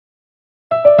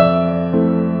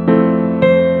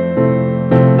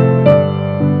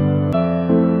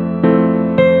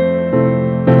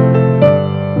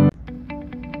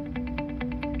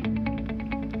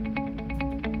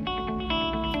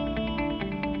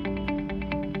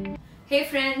Hey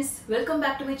friends, welcome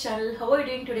back to my channel. How are you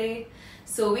doing today?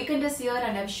 So weekend is here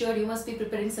and I'm sure you must be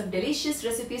preparing some delicious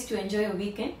recipes to enjoy your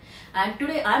weekend. And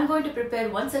today I'm going to prepare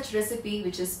one such recipe,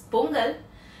 which is Pongal,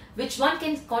 which one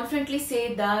can confidently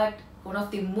say that one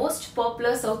of the most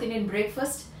popular South Indian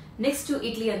breakfast next to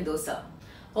idli and dosa.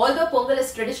 Although Pongal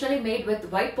is traditionally made with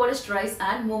white polished rice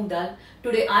and Moong Dal,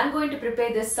 today I'm going to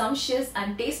prepare this sumptuous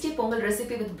and tasty Pongal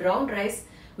recipe with brown rice,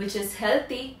 which is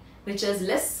healthy, which has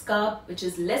less carb, which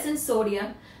is less in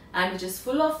sodium, and which is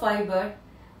full of fiber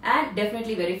and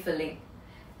definitely very filling.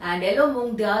 And yellow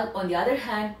Moong Dal on the other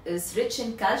hand is rich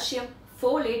in calcium,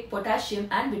 folate, potassium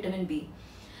and vitamin B.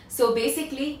 So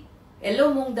basically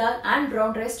yellow Moong Dal and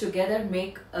brown rice together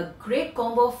make a great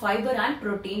combo of fiber and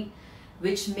protein,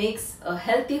 which makes a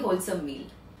healthy wholesome meal.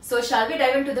 So shall we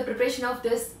dive into the preparation of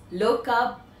this low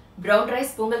carb brown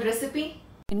rice Pongal recipe?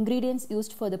 Ingredients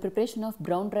used for the preparation of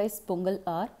brown rice Pongal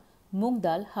are Moong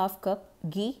Dal half cup,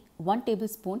 ghee 1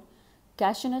 tablespoon,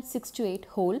 cashew nuts 6 to 8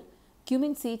 whole,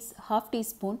 cumin seeds half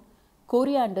teaspoon,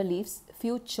 coriander leaves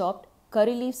few chopped,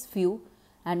 curry leaves few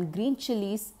and green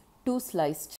chilies 2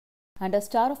 sliced. And a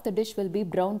star of the dish will be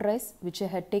brown rice, which I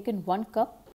had taken 1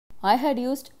 cup. I had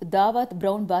used Daawat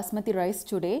brown Basmati rice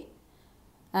today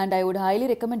and I would highly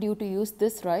recommend you to use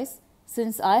this rice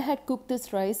since I had cooked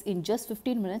this rice in just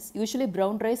 15 minutes. Usually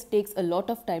brown rice takes a lot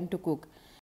of time to cook.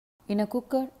 In a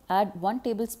cooker, add 1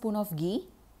 tablespoon of ghee.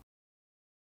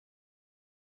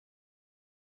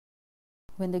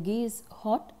 When the ghee is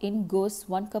hot, in goes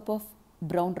 1 cup of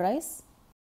brown rice.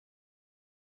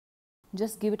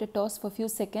 Just give it a toss for a few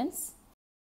seconds.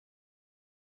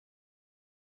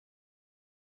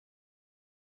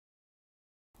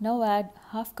 Now add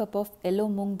half cup of yellow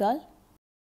Moong Dal.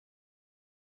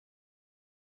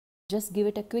 Just give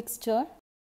it a quick stir.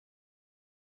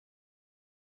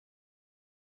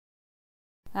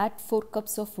 Add 4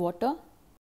 cups of water.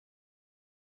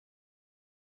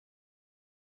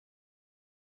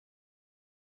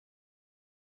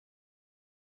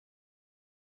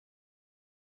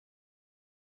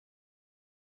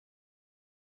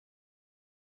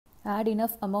 Add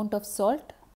enough amount of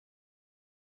salt.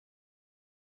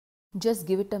 Just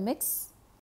give it a mix.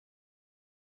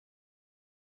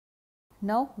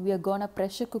 Now we are gonna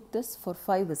pressure cook this for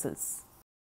 5 whistles.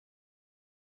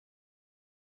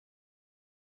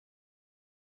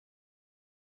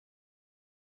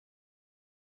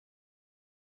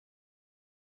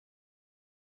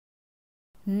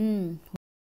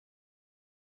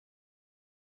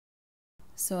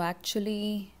 So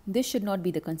actually this should not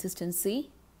be the consistency.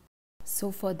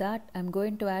 So for that I'm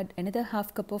going to add another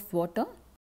half cup of water.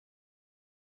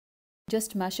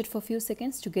 Just mash it for a few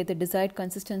seconds to get the desired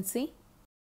consistency.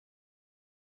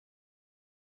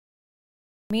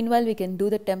 Meanwhile we can do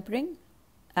the tempering.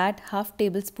 Add half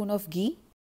tablespoon of ghee.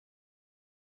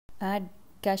 Add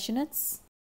cashew nuts.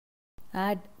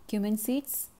 Add cumin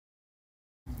seeds.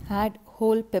 Add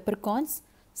whole peppercorns.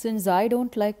 Since I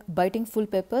don't like biting full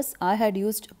peppers, I had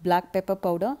used black pepper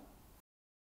powder.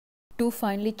 2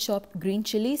 finely chopped green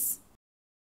chilies.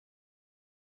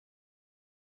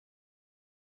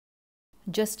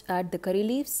 Just add the curry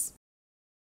leaves.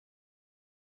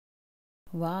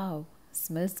 Wow,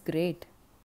 smells great.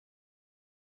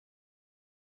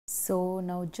 So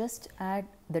now just add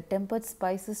the tempered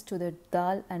spices to the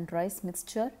dal and rice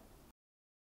mixture.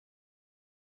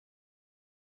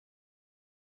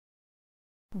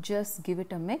 Just give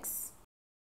it a mix.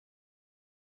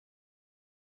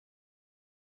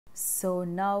 So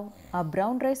now our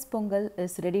brown rice Pongal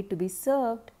is ready to be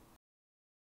served.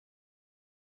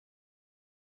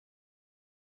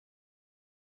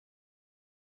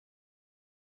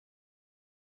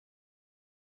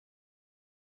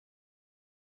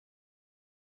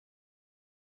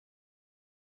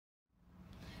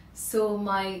 So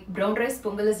my brown rice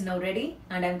Pongal is now ready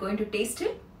and I'm going to taste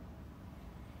it.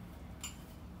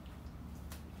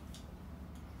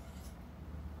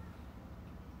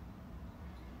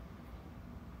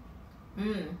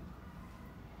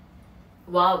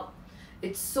 Wow,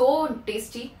 it's so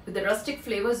tasty with the rustic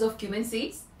flavors of cumin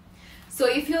seeds. So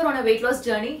if you're on a weight loss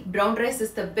journey, brown rice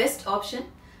is the best option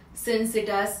since it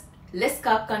has less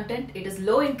carb content, it is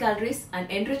low in calories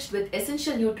and enriched with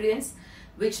essential nutrients,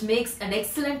 which makes an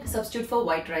excellent substitute for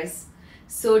white rice.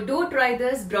 So do try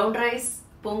this brown rice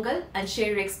Pongal and share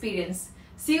your experience.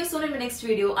 See you soon in my next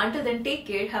video. Until then, take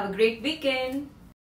care. Have a great weekend.